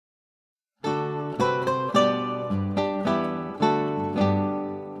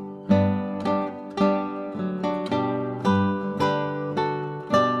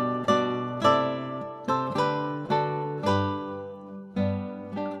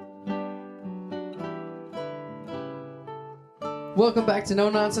Welcome back to No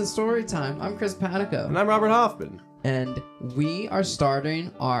Nonsense Storytime. I'm Chris Panico. And I'm Robert Hoffman. And we are starting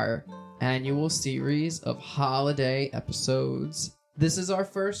our annual series of holiday episodes. This is our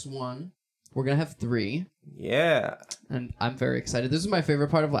first one. We're going to have 3. Yeah. And I'm very excited. This is my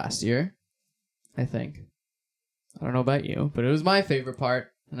favorite part of last year, I think. I don't know about you, but it was my favorite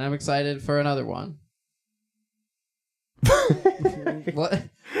part. And I'm excited for another one. What?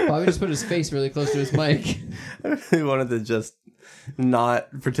 Bobby just put his face really close to his mic. I really wanted to just not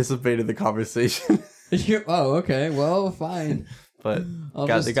participate in the conversation. Oh, okay. Well, fine. But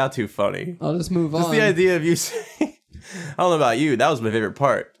it got too funny. I'll just move on. Just the idea of you saying, I don't know about you, that was my favorite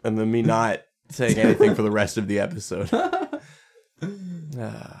part. And then me not saying anything for the rest of the episode.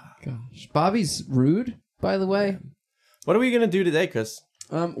 Gosh. Bobby's rude, by the way. What are we going to do today, Chris?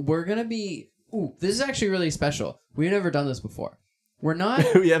 We're going to be... Ooh, this is actually really special. We've never done this before. We're not...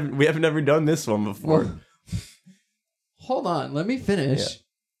 we have never done this one before. Well, hold on. Let me finish. Yeah.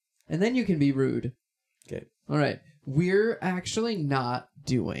 And then you can be rude. Okay. All right. We're actually not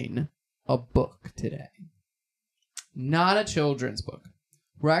doing a book today. Not a children's book.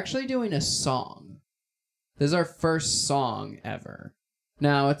 We're actually doing a song. This is our first song ever.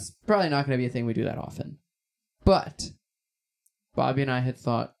 Now, it's probably not going to be a thing we do that often. But Bobby and I had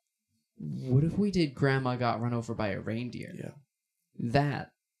thought, what if we did Grandma Got Run Over by a Reindeer? Yeah. That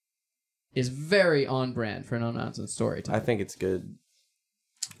is very on brand for No Nonsense Storytime. I think it's good.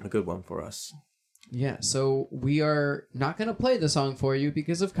 A good one for us. Yeah, so we are not going to play the song for you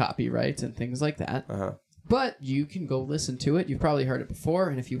because of copyrights and things like that. Uh-huh. But you can go listen to it. You've probably heard it before,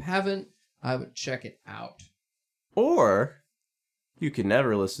 and if you haven't, I would check it out. Or you can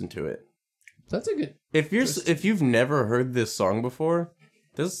never listen to it. That's a good... If you've never heard this song before,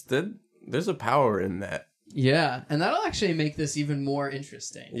 there's a power in that. Yeah, and that'll actually make this even more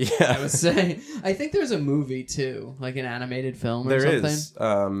interesting. Yeah. I would say. I think there's a movie, too, like an animated film or there something. Is.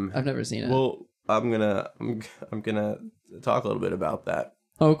 I've never seen it. Well, I'm gonna talk a little bit about that.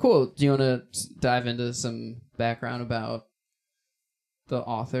 Oh, cool. Do you want to dive into some background about the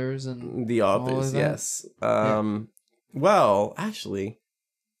authors and the authors? all of that? Yes. Well, actually,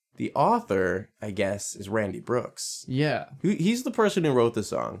 the author, I guess, is Randy Brooks. Yeah. He's the person who wrote the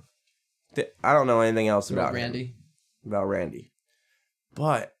song. I don't know anything else about Randy. About Randy.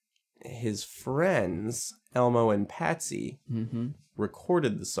 But his friends, Elmo and Patsy,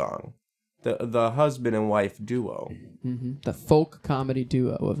 recorded the song. The husband and wife duo. Mm-hmm. The folk comedy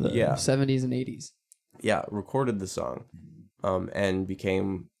duo of the 70s and 80s. Yeah, recorded the song. And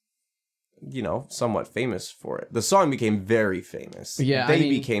became, somewhat famous for it. The song became very famous. Yeah, They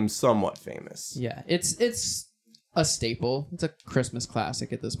became somewhat famous. Yeah, it's a staple. It's a Christmas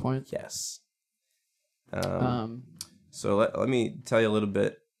classic at this point. Yes. So let me tell you a little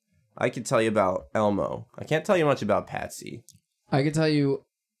bit. I can tell you about Elmo. I can't tell you much about Patsy. I can tell you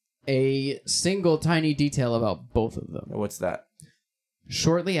a single tiny detail about both of them. What's that?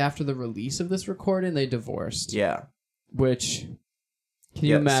 Shortly after the release of this recording, they divorced. Yeah. Which, can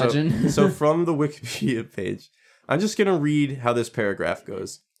you imagine? So from the Wikipedia page, I'm just going to read how this paragraph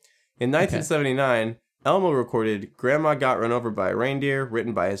goes. In 1979, Elmo recorded Grandma Got Run Over by a Reindeer,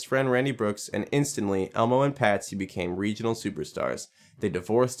 written by his friend Randy Brooks, and instantly, Elmo and Patsy became regional superstars. They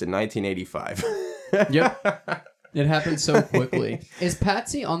divorced in 1985. Yep. It happened so quickly. Is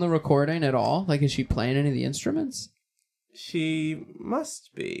Patsy on the recording at all? Like, is she playing any of the instruments? She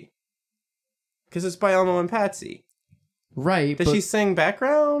must be. Because it's by Elmo and Patsy. Right. Does she sing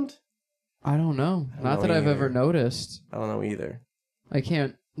background? I don't know. Not that I've ever noticed. I don't know either. I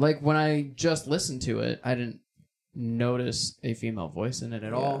can't... Like, when I just listened to it, I didn't notice a female voice in it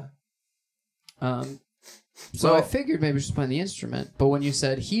at all. So I figured maybe she's playing the instrument. But when you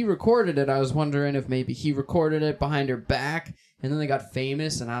said he recorded it, I was wondering if maybe he recorded it behind her back, and then they got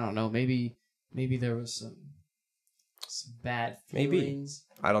famous, and I don't know, maybe there was some bad feelings.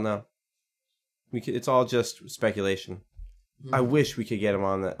 Maybe. I don't know. It's all just speculation. I wish we could get him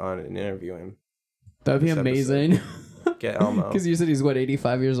on and interview him. That'd be amazing. Get Elmo. Because you said he's,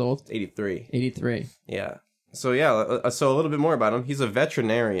 85 years old? 83. 83. Yeah. So, so a little bit more about him. He's a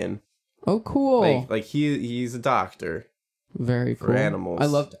veterinarian. Oh, cool. Like he's a doctor. Very cool. For animals. I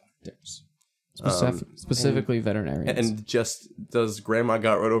love doctors. Specifically veterinarians. And just does Grandma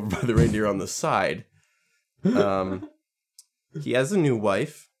Got Run Over by the Reindeer on the side. He has a new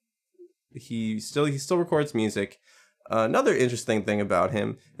wife. He still records music. Another interesting thing about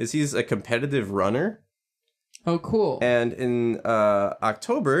him is he's a competitive runner. Oh, cool. And in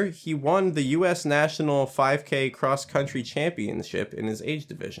October, he won the U.S. National 5K Cross Country Championship in his age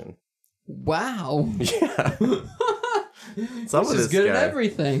division. Wow. Yeah. Some He's of this just good guy. at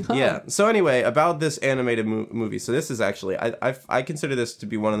everything. Huh? Yeah. So anyway, about this animated movie. So this is actually I consider this to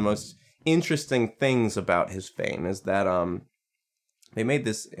be one of the most interesting things about his fame is that they made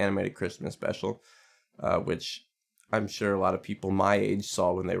this animated Christmas special, which I'm sure a lot of people my age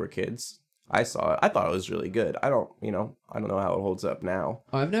saw when they were kids. I saw it. I thought it was really good. I don't know how it holds up now.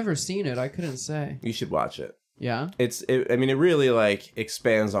 Oh, I've never seen it. I couldn't say. You should watch it. Yeah. I mean, it really like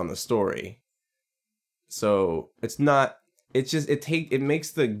expands on the story. So it's not. It's just it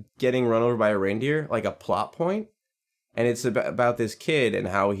makes the getting run over by a reindeer like a plot point, and it's about this kid and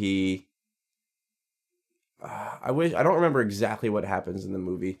how he. I don't remember exactly what happens in the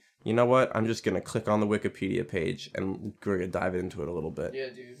movie. You know what? I'm just gonna click on the Wikipedia page and we're gonna dive into it a little bit. Yeah,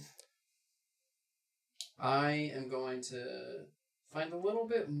 dude. I am going to find a little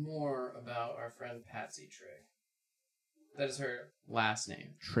bit more about our friend Patsy Trigg. That is her last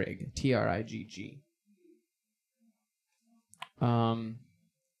name. Trigg. Trigg.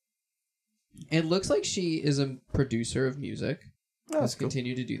 It looks like she is a producer of music. Has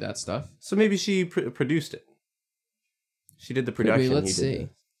continued to do that stuff. So maybe she produced it. She did the production. Let's see. It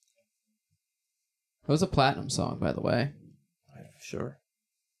was a platinum song, by the way. Sure.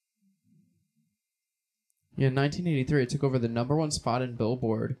 Yeah, in 1983, it took over the #1 spot in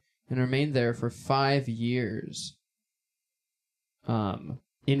Billboard and remained there for 5 years.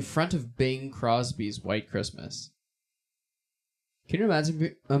 In front of Bing Crosby's White Christmas. Can you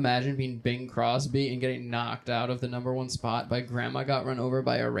imagine being Bing Crosby and getting knocked out of the #1 spot by Grandma Got Run Over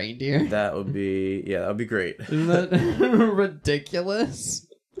by a Reindeer? That would be great. Isn't that ridiculous?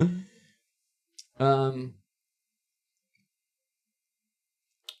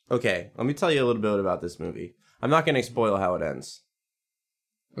 Okay, let me tell you a little bit about this movie. I'm not going to spoil how it ends.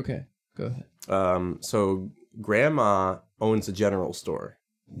 Okay, go ahead. So Grandma owns a general store.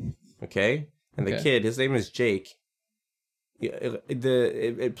 Okay? And the kid, his name is Jake.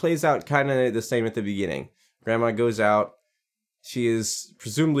 It plays out kind of the same at the beginning. Grandma goes out. She is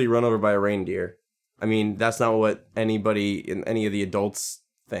presumably run over by a reindeer. I mean, that's not what anybody in any of the adults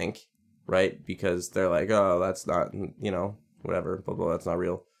think, right? Because they're like, oh, that's not, whatever, blah, blah, that's not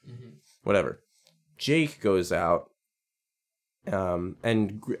real. Mm-hmm. Whatever. Jake goes out,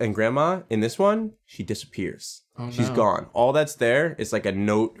 and Grandma, in this one, she disappears. Oh, She's gone. All that's there is like a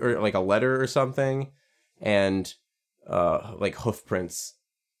note or like a letter or something, and like hoof prints.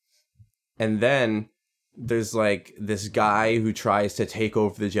 And then there's like this guy who tries to take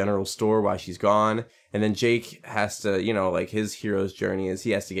over the general store while she's gone. And then Jake has to, like his hero's journey is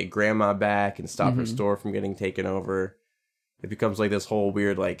he has to get Grandma back and stop her store from getting taken over. It becomes like this whole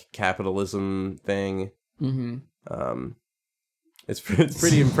weird like capitalism thing. Mm-hmm. It's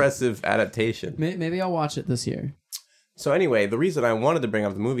pretty impressive adaptation. Maybe I'll watch it this year. So anyway, the reason I wanted to bring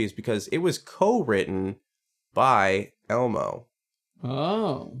up the movie is because it was co-written by Elmo.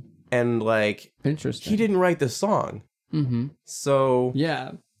 Oh. And like, interesting. He didn't write the song. Mm-hmm. So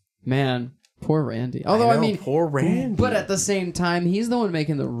yeah, man, poor Randy. Although I mean, poor Randy. But at the same time, he's the one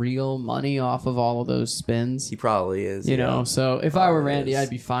making the real money off of all of those spins. He probably is. You know. So if I were Randy, I'd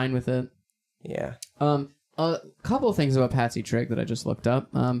be fine with it. Yeah. A couple of things about Patsy Trigg that I just looked up.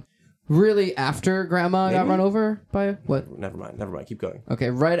 Really, after Grandma got run over by what? Never mind. Keep going. Okay,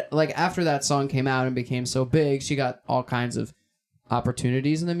 right. Like after that song came out and became so big, she got all kinds of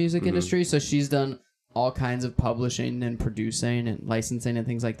opportunities in the music industry. So she's done all kinds of publishing and producing and licensing and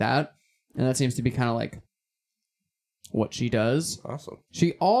things like that. And that seems to be kind of like what she does. Awesome.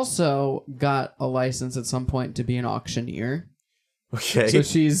 She also got a license at some point to be an auctioneer. Okay. So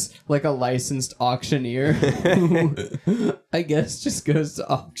she's like a licensed auctioneer who I guess just goes to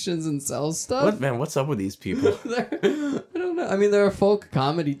auctions and sells stuff. What's up with these people? I don't know. I mean, they're a folk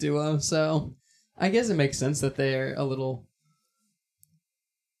comedy duo, so I guess it makes sense that they're a little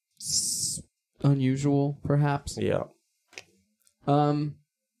unusual, perhaps. Yeah.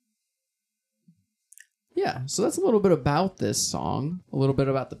 Yeah, so that's a little bit about this song, a little bit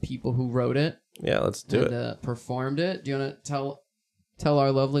about the people who wrote it. Yeah, let's do it. Performed it. Do you want to tell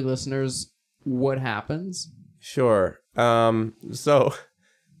our lovely listeners what happens? Sure. So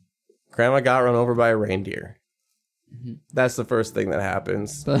Grandma got run over by a reindeer. Mm-hmm. That's the first thing that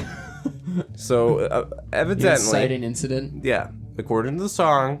happens. So evidently, exciting incident. Yeah, according to the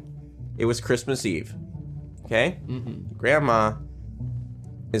song, it was Christmas Eve. Okay. Mm-hmm. Grandma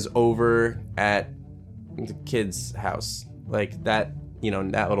is over at the kid's house, like that.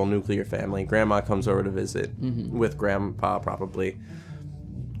 That little nuclear family. Grandma comes over to visit with Grandpa, probably.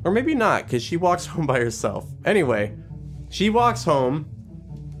 Or maybe not, because she walks home by herself. Anyway, she walks home,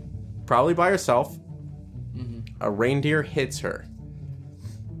 probably by herself. Mm-hmm. A reindeer hits her.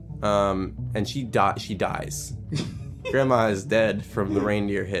 And she dies. Grandma is dead from the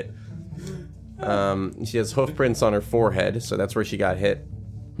reindeer hit. She has hoof prints on her forehead, so that's where she got hit.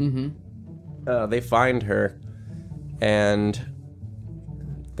 Mm-hmm. They find her, and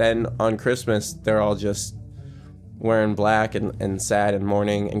then on Christmas, they're all just wearing black and sad and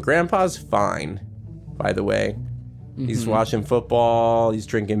mourning. And Grandpa's fine, by the way. He's watching football. He's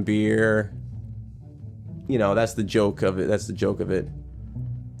drinking beer. You know, that's the joke of it.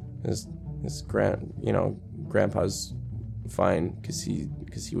 Grandpa's fine because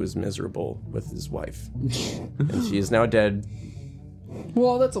he was miserable with his wife, and she is now dead.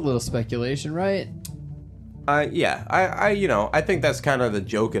 Well, that's a little speculation, right? I think that's kind of the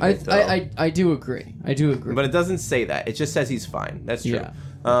joke of it, though. I do agree. But it doesn't say that. It just says he's fine. That's true.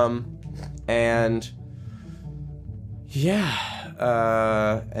 Yeah.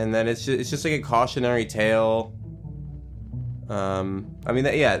 And then it's just like a cautionary tale.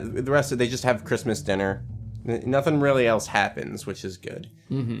 The rest of they just have Christmas dinner. Nothing really else happens, which is good.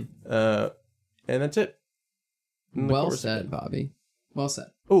 Mm-hmm. And that's it. Well said, Bobby. Well said.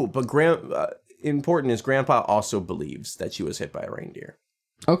 Oh, but important is Grandpa also believes that she was hit by a reindeer.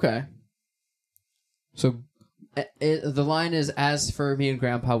 Okay. So the line is, as for me and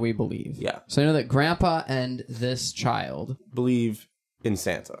Grandpa, we believe. Yeah. So I know that Grandpa and this child believe in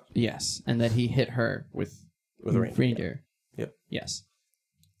Santa. Yes, and that he hit her with a reindeer. Yep. Yes.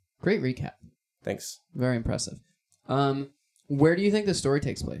 Great recap. Thanks. Very impressive. Where do you think the story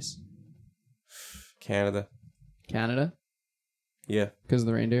takes place? Canada. Canada? Yeah. Because of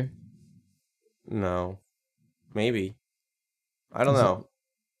the reindeer? No. Maybe. I don't know.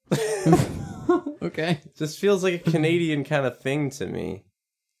 Okay. Just feels like a Canadian kind of thing to me.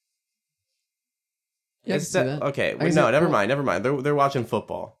 Yeah, okay. Never mind. They're watching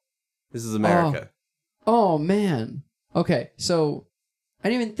football. This is America. Oh, man. Okay, so I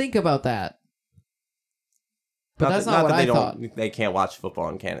didn't even think about that. But that's not what I thought. They can't watch football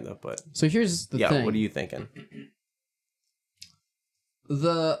in Canada, but... So here's the thing. Yeah, what are you thinking?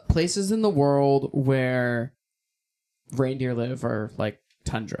 The places in the world where reindeer live are like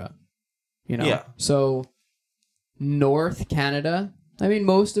tundra. You know? Yeah. So North Canada, I mean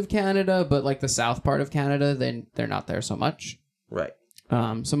most of Canada, but like the south part of Canada, they're not there so much. Right.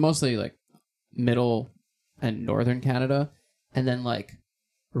 So mostly like middle and northern Canada, and then like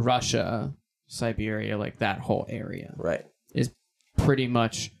Russia, Siberia, like that whole area. Right. Is pretty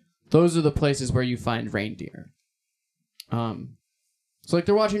much, those are the places where you find reindeer. So like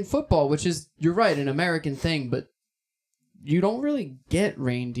they're watching football, which is, you're right, an American thing, but you don't really get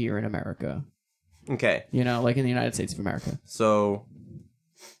reindeer in America. Okay. You know, like in the United States of America. So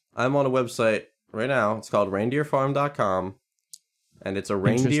I'm on a website right now. It's called reindeerfarm.com, and it's a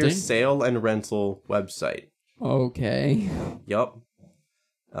reindeer sale and rental website. Okay. Yup.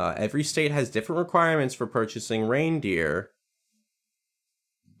 Every state has different requirements for purchasing reindeer,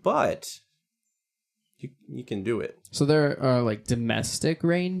 but you can do it. So there are like domestic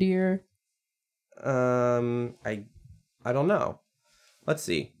reindeer? I don't know. Let's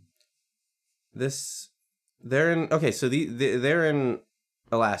see. They're in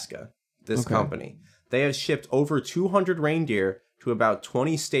Alaska. This company. They have shipped over 200 reindeer to about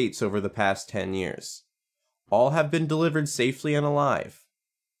 20 states over the past 10 years. All have been delivered safely and alive.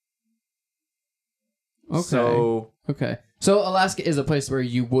 Okay. So Alaska is a place where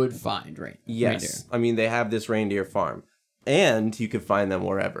you would find reindeer. Yes. I mean, they have this reindeer farm. And you could find them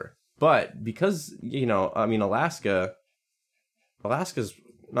wherever. But because, Alaska's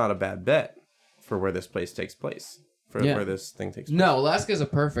not a bad bet for where this place takes place. Where this thing takes place. No, Alaska is a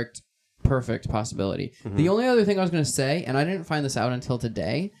perfect possibility. Mm-hmm. The only other thing I was going to say, and I didn't find this out until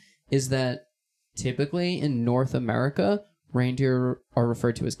today, is that typically in North America, reindeer are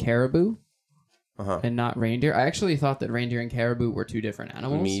referred to as caribou. And not reindeer. I actually thought that reindeer and caribou were two different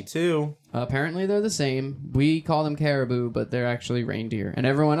animals. Me too. Apparently they're the same. We call them caribou, but they're actually reindeer. And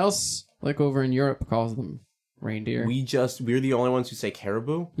everyone else, like over in Europe, calls them reindeer. We're the only ones who say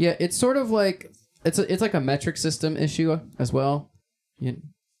caribou? Yeah, it's sort of like, it's like a metric system issue as well.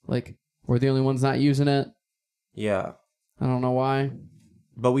 Like, we're the only ones not using it. Yeah. I don't know why.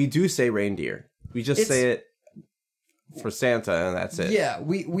 But we do say reindeer. We just say it for Santa, and that's it. Yeah,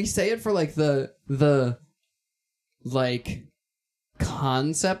 we say it for like the like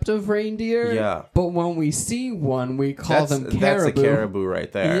concept of reindeer. Yeah. But when we see one, we call them caribou. That's a caribou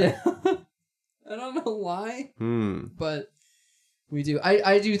right there. Yeah. I don't know why. But we do.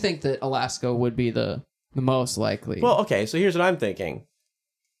 I do think that Alaska would be the most likely. Well, okay, so here's what I'm thinking.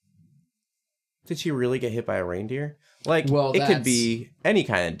 Did she really get hit by a reindeer? It could be any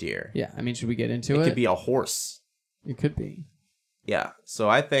kind of deer. Yeah, I mean, should we get into it? It could be a horse. It could be. Yeah, so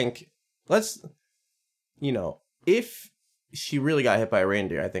I think let's if she really got hit by a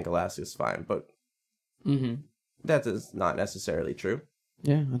reindeer, I think Alaska's fine. But that is not necessarily true.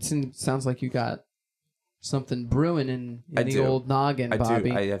 Yeah, it sounds like you got something brewing in the old noggin,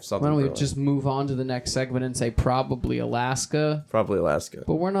 Bobby. I have something Why don't we brewing. just move on to the next segment and say probably Alaska? Probably Alaska.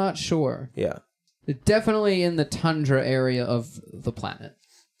 But we're not sure. Yeah. It's definitely in the tundra area of the planet.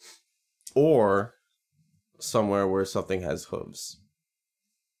 Or somewhere where something has hooves.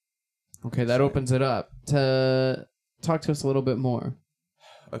 Okay, that opens it up. To talk to us a little bit more.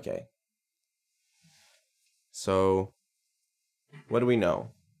 Okay. So, what do we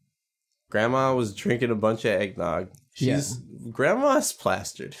know? Grandma was drinking a bunch of eggnog. Grandma's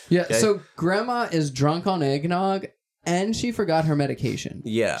plastered. Yeah, okay? so Grandma is drunk on eggnog, and she forgot her medication.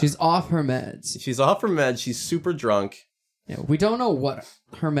 Yeah. She's off her meds. She's off her meds. She's super drunk. Yeah, we don't know what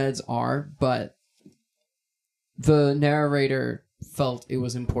her meds are, but the narrator felt it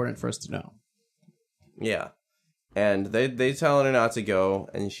was important for us to know. Yeah. And they telling her not to go,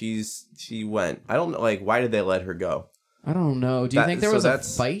 and she went. I don't know, like, why did they let her go? I don't know. Do you think there was a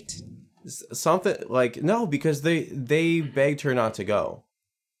fight? Something like, no, because they begged her not to go.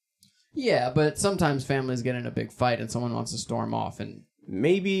 Yeah, but sometimes families get in a big fight and someone wants to storm off, and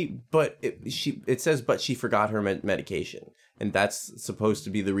maybe, but it says, but she forgot her medication, and that's supposed to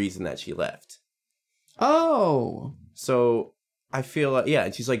be the reason that she left. Oh, so I feel like, yeah,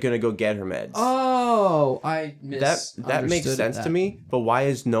 she's like gonna go get her meds. Oh, I that makes sense to me. But why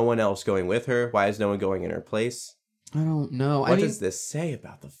is no one else going with her? Why is no one going in her place? I don't know. What does this say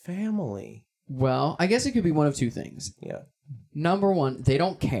about the family? Well, I guess it could be one of two things. Yeah. Number one, they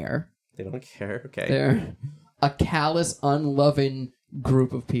don't care. They don't care. Okay. They're a callous, unloving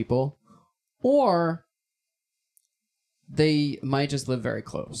group of people. Or they might just live very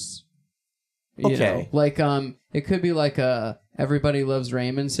close. You know? Like, it could be like a Everybody Loves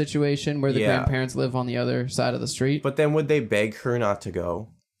Raymond situation where the grandparents live on the other side of the street. But then would they beg her not to go?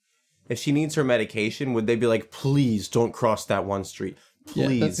 If she needs her medication, would they be like, please don't cross that one street?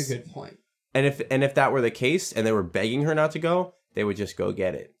 Please. Yeah, that's a good point. And if that were the case and they were begging her not to go, they would just go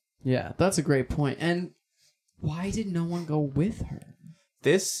get it. Yeah, that's a great point. And why did no one go with her?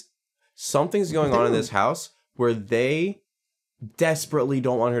 Something's going on in this house where they desperately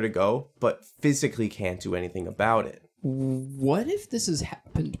don't want her to go, but physically can't do anything about it. What if this has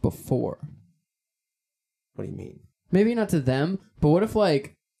happened before? What do you mean? Maybe not to them, but what if,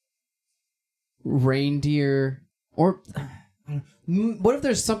 like, reindeer, or what if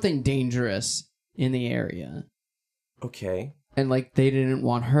there's something dangerous in the area? Okay. And, like, they didn't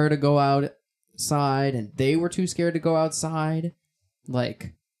want her to go outside, and they were too scared to go outside?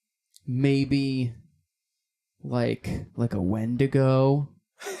 Like, maybe, like a Wendigo?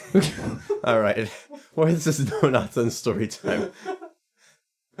 All right. Why is this No Nonsense story time?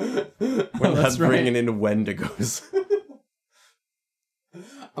 We're not bringing in Wendigos.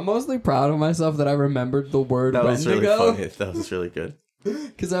 I'm mostly proud of myself that I remembered the word Wendigo. Wendigo. That was really funny. That was really good.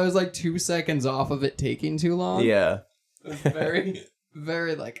 Because I was like 2 seconds off of it taking too long. Yeah. Very,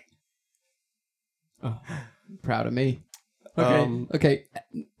 very like... Oh, proud of me. Okay, okay.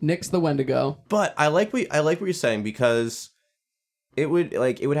 Nix the Wendigo. But I like what you're saying, because it would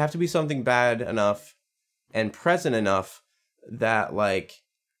have to be something bad enough and present enough that, like,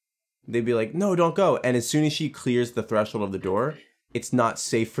 they'd be like, no, don't go. And as soon as she clears the threshold of the door, it's not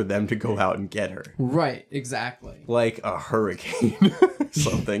safe for them to go out and get her. Right, exactly. Like a hurricane or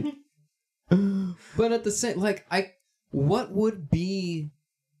something. But at the same, like, what would be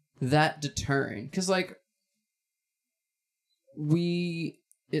that deterring? Because, like,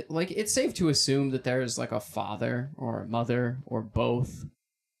 it's safe to assume that there's, like, a father or a mother or both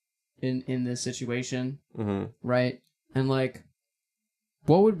in this situation, right? And, like,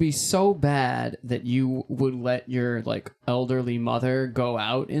 what would be so bad that you would let your, like, elderly mother go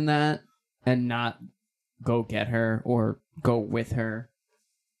out in that and not go get her or go with her?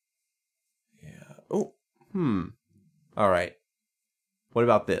 Yeah. Oh. All right. What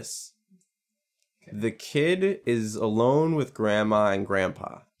about this? Okay. The kid is alone with Grandma and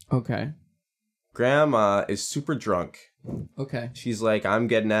Grandpa. Okay. Grandma is super drunk. Okay. She's like, I'm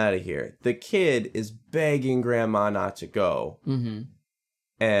getting out of here. The kid is begging Grandma not to go. Mm-hmm.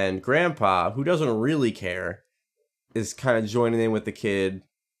 And Grandpa, who doesn't really care, is kind of joining in with the kid.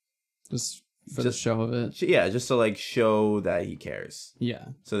 Just for the show of it? Yeah, just to, like, show that he cares. Yeah.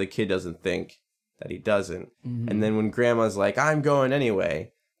 So the kid doesn't think that he doesn't. Mm-hmm. And then when Grandma's like, I'm going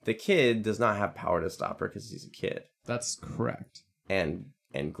anyway, the kid does not have power to stop her because he's a kid. That's correct. And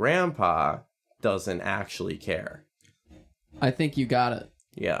Grandpa doesn't actually care. I think you got it.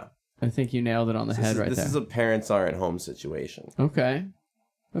 Yeah. I think you nailed it on the head right there. This is a parents aren't home situation. Okay.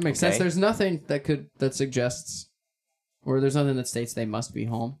 That makes sense. There's nothing that suggests Or there's nothing that states they must be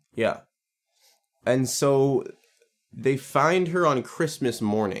home. Yeah. And so they find her on Christmas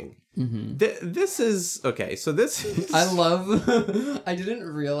morning. Mm-hmm. This is... Okay, so this is... I love... I didn't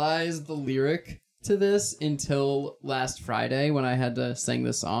realize the lyric to this until last Friday when I had to sing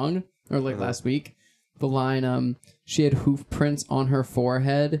the song. Or like last week. The line, she had hoof prints on her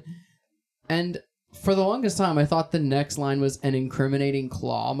forehead. And for the longest time, I thought the next line was an incriminating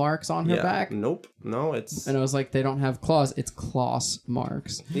claw marks on her back. Nope. No, it's... And I was like, they don't have claws. It's claws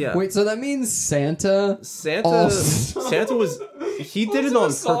marks. Yeah. Wait, so that means Santa was... He did it on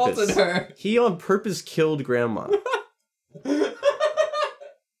assaulted purpose. her. He on purpose killed Grandma.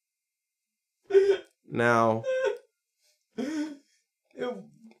 Now...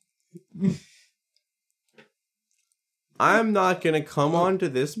 I'm not going to come onto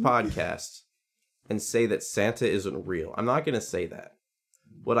this podcast and say that Santa isn't real. I'm not going to say that.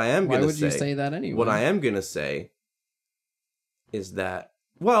 What I am going to say... Why would you say that anyway? What I am going to say is that...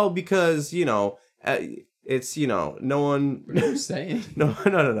 Well, because, you know, it's, you know, no one... What are you saying? No.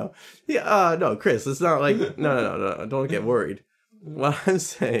 Yeah, no, Chris, it's not like... No, don't get worried. What I'm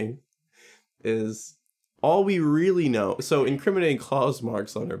saying is... All we really know... So, incriminating claws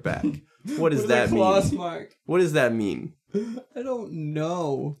marks on her back. What does that mean? Claws mark? What does that mean? I don't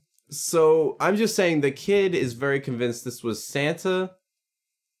know. So, I'm just saying the kid is very convinced this was Santa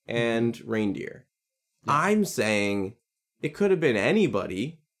and reindeer. Yeah. I'm saying it could have been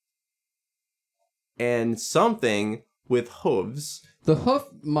anybody and something with hooves. The hoof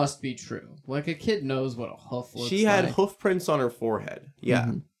must be true. Like, a kid knows what a hoof looks like. She had hoof prints on her forehead. Yeah.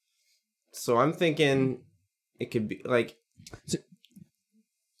 Mm-hmm. So, I'm thinking it could be, like... So,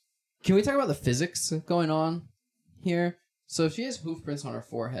 can we talk about the physics going on here? So if she has hoof prints on her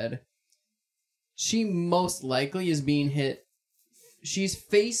forehead, she most likely is being hit. She's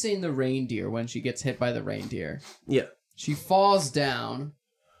facing the reindeer when she gets hit by the reindeer. Yeah. She falls down,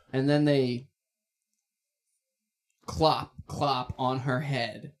 and then they clop on her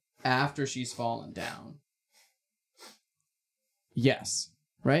head after she's fallen down. Yes.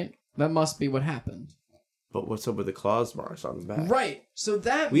 Right? That must be what happened. But what's up with the claws marks on the back? Right. So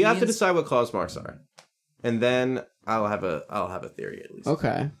that we have to decide what claws marks are, and then I'll have a theory at least.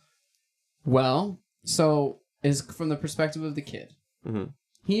 Okay. Well, so is from the perspective of the kid. Mm-hmm.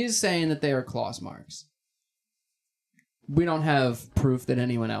 He is saying that they are claws marks. We don't have proof that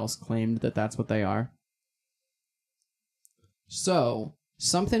anyone else claimed that that's what they are. So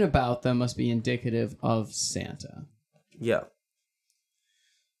something about them must be indicative of Santa. Yeah.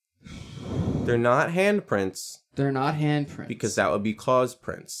 They're not handprints. They're not handprints. Because that would be claws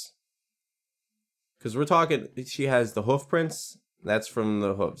prints. Because we're talking, she has the hoof prints. That's from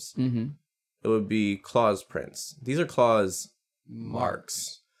the hooves. Mm-hmm. It would be claws prints. These are claws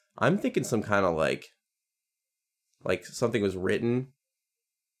marks. I'm thinking some kind of like something was written.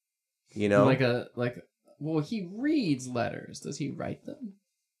 You know? Well, he reads letters. Does he write them?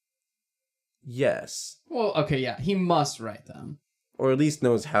 Yes. Well, okay, yeah. He must write them. Or at least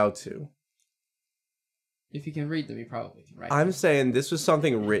knows how to. If he can read them, he probably can write them. I'm saying this was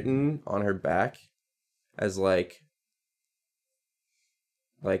something written on her back as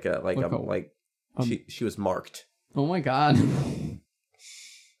she was marked. Oh my god.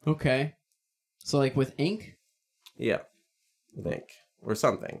 Okay. So like with ink? Yeah. With ink. Or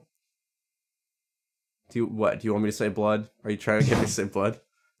something. Do you want me to say blood? Are you trying to get me to say blood?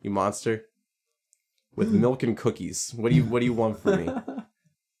 You monster? With milk and cookies. What do you want from me?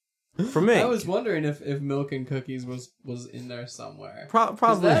 From me. I was wondering if milk and cookies was in there somewhere.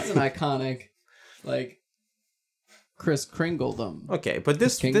 Probably. That's an iconic, like, Kris Kringledom. Okay, but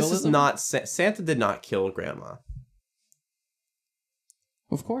this is not... Santa did not kill Grandma.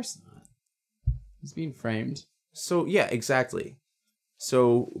 Of course not. He's being framed. So, yeah, exactly.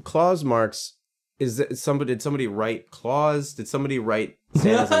 So, claws marks... Did somebody write claws? Did somebody write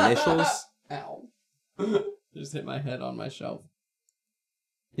Santa's initials? Ow. Just hit my head on my shelf.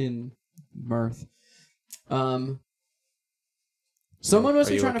 In mirth. Someone must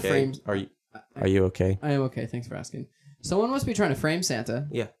be trying to frame... Are you okay? I am okay, thanks for asking. Someone must be trying to frame Santa.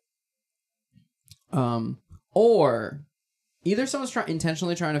 Yeah. Or either someone's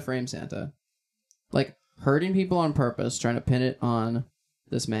intentionally trying to frame Santa, like hurting people on purpose, trying to pin it on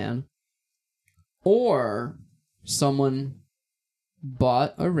this man, or someone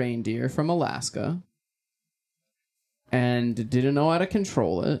bought a reindeer from Alaska and didn't know how to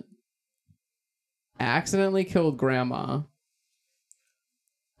control it, accidentally killed Grandma,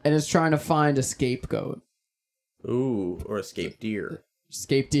 and is trying to find a scapegoat. Ooh, or escape deer.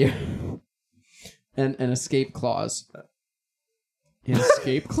 Escape deer. and an escape clause. An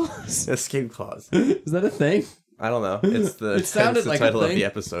escape clause? Escape clause. Is that a thing? I don't know. It's the, It sounded it's the like a title of thing. the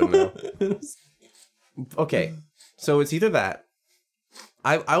episode now. Okay, so it's either that.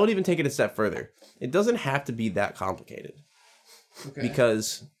 I would even take it a step further. It doesn't have to be that complicated. Okay.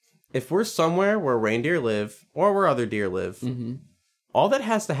 Because if we're somewhere where reindeer live or where other deer live, Mm-hmm. all that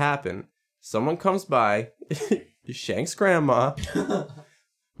has to happen, someone comes by, shanks grandma,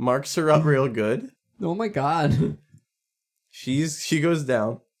 marks her up real good. Oh my god. She goes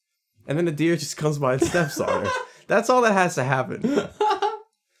down, and then the deer just comes by and steps on her. That's all that has to happen.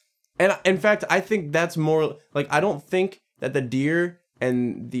 And in fact, I think that's more like, I don't think that the deer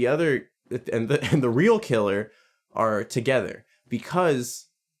and the other and the real killer are together, because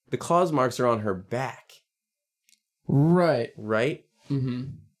the claws marks are on her back, Right. right? Mm-hmm.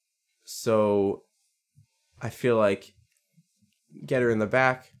 So I feel like get her in the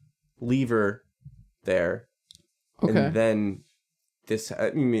back, leave her there, Okay. and then this,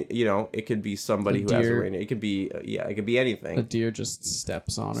 I mean, you know, it could be somebody A who has a deer. reindeer. It could be, it could be anything. The deer just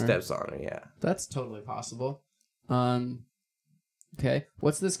steps on her. Steps on her, yeah. That's totally possible. Okay.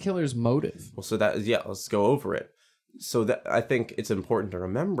 What's this killer's motive? Well, so that is, yeah, let's go over it. So that, I think it's important to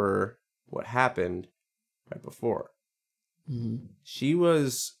remember what happened right before. Mm-hmm. She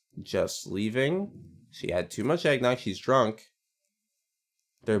was just leaving. She had too much eggnog. She's drunk.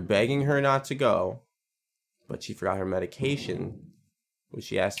 They're begging her not to go, but she forgot her medication, which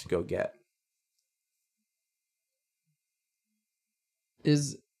she asked to go get.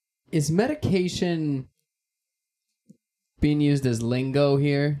 Is medication being used as lingo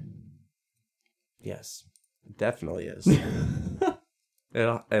here? Yes, it definitely is. It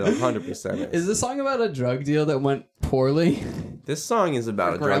 100% is. Is this song about a drug deal that went poorly? This song is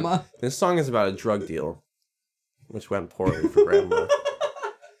about For Grandma? This song is about a drug deal, which went poorly for Grandma.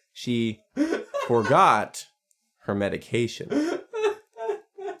 She forgot her medication.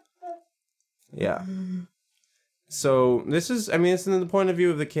 Yeah. So this is, I mean, it's in the point of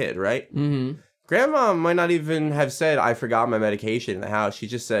view of the kid, right? Mm-hmm. Grandma might not even have said, I forgot my medication in the house. She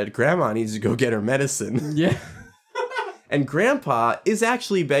just said, Grandma needs to go get her medicine. Yeah. And Grandpa is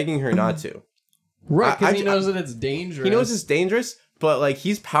actually begging her not to. Right, because he I- knows that it's dangerous. He knows it's dangerous, but like,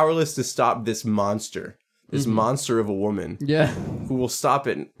 he's powerless to stop this monster. This monster of a woman Yeah. who will stop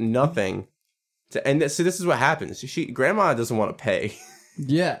at nothing. So this is what happens. Grandma doesn't want to pay.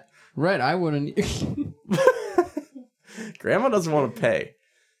 Yeah. Right, I wouldn't. Grandma doesn't want to pay.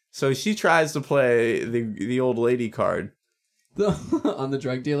 So she tries to play the old lady card. On the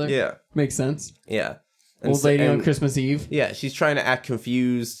drug dealer? Yeah. Makes sense. Yeah. Old lady on Christmas Eve? Yeah, she's trying to act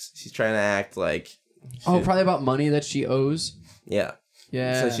confused. She's trying to act like... Oh, probably about money that she owes? Yeah.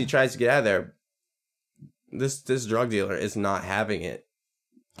 Yeah. So she tries to get out of there. This drug dealer is not having it.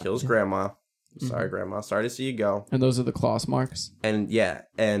 Kills Grandma. Sorry, Grandma. Sorry to see you go. And those are the claw marks? And yeah,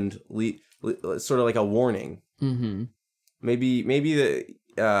 and sort of like a warning. Mm-hmm. Maybe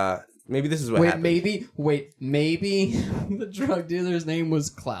this is what happened. Maybe the drug dealer's name was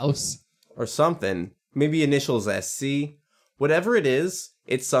Klaus. Or something. Maybe initials SC. Whatever it is,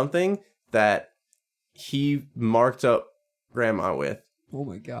 it's something that he marked up Grandma with. Oh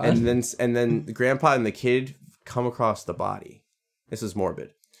my god. And then the Grandpa and the kid come across the body. This is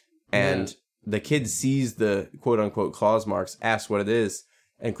morbid. And the kid sees the quote-unquote claws marks, asks what it is,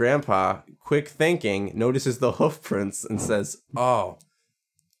 and Grandpa, quick thinking, notices the hoof prints and says, oh,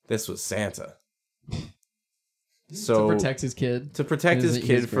 this was Santa. So to protect his kid. To protect his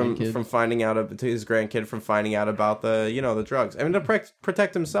kid from grandkid. finding out, to his grandkid from finding out about the drugs. I mean, to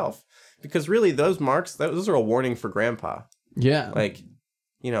protect himself. Because really, those marks, those are a warning for Grandpa. Yeah. Like,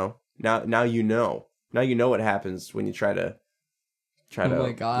 now you know. Now you know what happens when you try to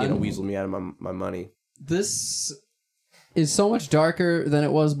my God. Weasel me out of my money. This is so much darker than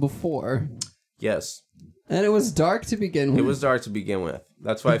it was before. Yes. And it was dark to begin with. It was dark to begin with.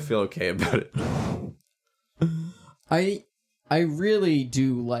 That's why I feel okay about it. I really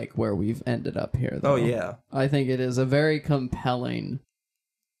do like where we've ended up here, though. Oh, yeah. I think it is a very compelling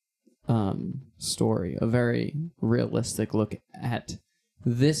story, a very realistic look at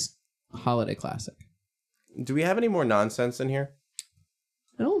this holiday classic. Do we have any more nonsense in here?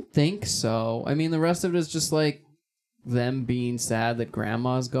 I don't think so. I mean, the rest of it is just like them being sad that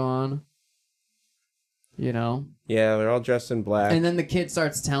Grandma's gone. You know? Yeah, they're all dressed in black. And then the kid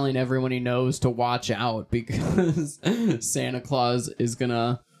starts telling everyone he knows to watch out because Santa Claus is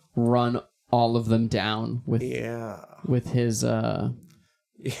gonna run all of them down with his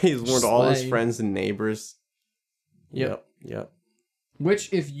He's warned all his sleigh. friends and neighbors. Yep. Yep.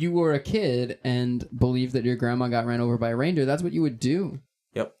 Which, if you were a kid and believed that your grandma got ran over by a reindeer, that's what you would do.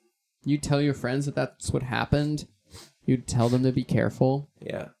 Yep. You'd tell your friends that that's what happened. You'd tell them to be careful.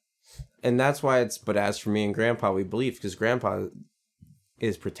 Yeah. And that's why it's, but as for me and Grandpa, we believe, because Grandpa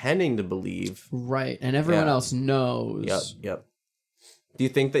is pretending to believe. Right. And everyone else knows. Yep. Do you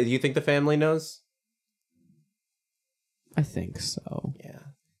think the family knows? I think so. Yeah.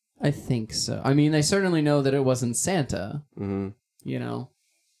 I think so. I mean, they certainly know that it wasn't Santa. Mm-hmm. You know?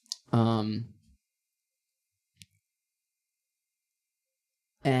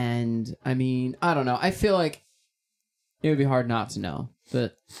 And, I mean, I don't know. I feel like it would be hard not to know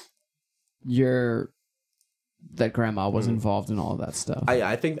that that Grandma was involved in all of that stuff.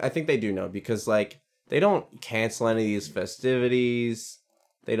 I think they do know, because, like, they don't cancel any of these festivities.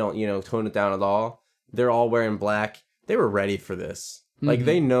 They don't, tone it down at all. They're all wearing black. They were ready for this. Mm-hmm. Like,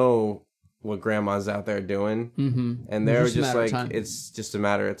 they know what Grandma's out there doing. Mm-hmm. And they're just like, it's just a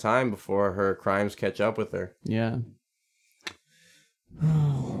matter of time before her crimes catch up with her. Yeah.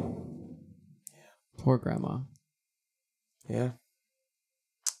 Poor Grandma. Yeah.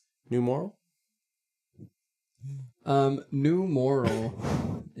 New moral? New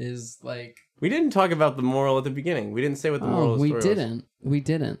moral is like... We didn't talk about the moral at the beginning. We didn't say what the moral of the story was. We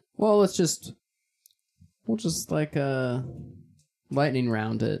didn't. Well, we'll just like lightning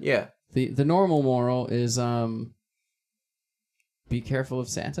round it. Yeah. The normal moral is be careful of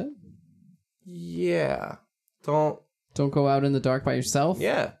Santa. Yeah. Don't go out in the dark by yourself.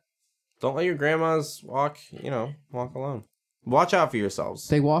 Yeah. Don't let your grandmas walk alone. Watch out for yourselves.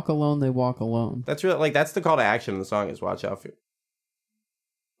 They walk alone, they walk alone. That's really, like, that's the call to action in the song, is watch out for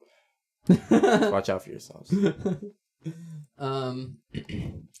watch out for yourselves. The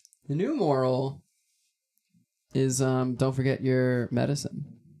new moral is don't forget your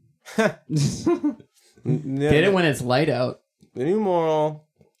medicine. Get it when it's light out. The new moral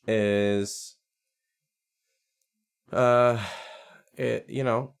is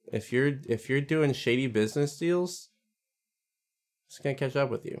if you're doing shady business deals, it's gonna catch up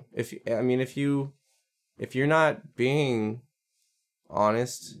with you. If you're not being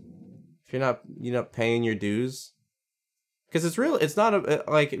honest, if you're not paying your dues, because it's not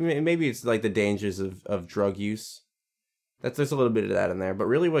like, maybe it's like the dangers of drug use. There's a little bit of that in there, but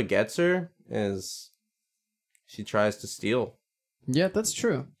really what gets her is she tries to steal. Yeah, that's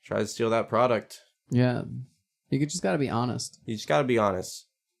true. Tries to steal that product. Yeah. You just gotta be honest. You just gotta be honest.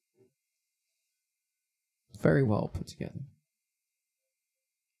 Very well put together.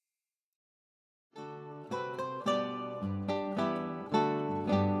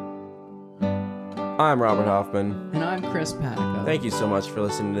 I'm Robert Hoffman. And I'm Chris Panica. Thank you so much for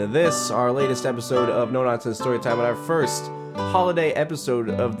listening to this, our latest episode of No Nonsense Storytime, and our first holiday episode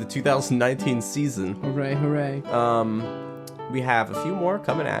of the 2019 season. Hooray, hooray. We have a few more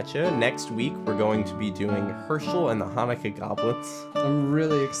coming at you. Next week, we're going to be doing Herschel and the Hanukkah Goblins. I'm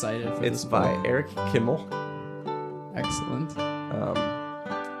really excited for this. It's by Eric Kimmel. Excellent.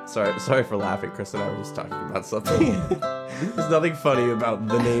 Sorry for laughing. Chris and I were just talking about something. There's nothing funny about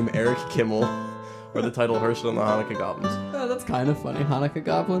the name Eric Kimmel or the title Herschel and the Hanukkah Goblins. Oh, that's kind of funny. Hanukkah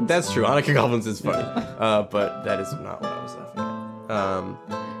Goblins? That's true. Hanukkah Goblins is funny. But that is not what I was laughing at.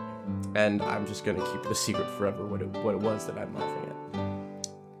 And I'm just going to keep it a secret forever what it was that I'm laughing at.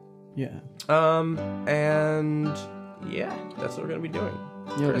 Yeah. And yeah, that's what we're going to be doing.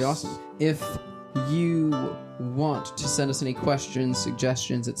 Yeah, it'll be awesome. If you want to send us any questions,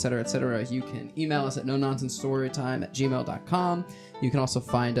 suggestions, etc., you can email us at nononsensestorytime@gmail.com. You can also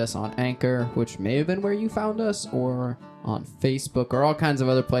find us on Anchor, which may have been where you found us, or on Facebook, or all kinds of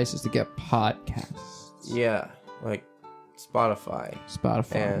other places to get podcasts. Yeah, like Spotify.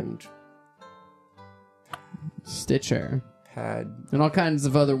 And Stitcher. Pad. And all kinds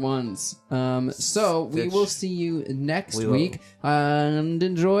of other ones. So we will see you next week. And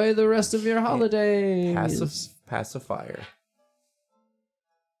enjoy the rest of your holidays. Pacifier.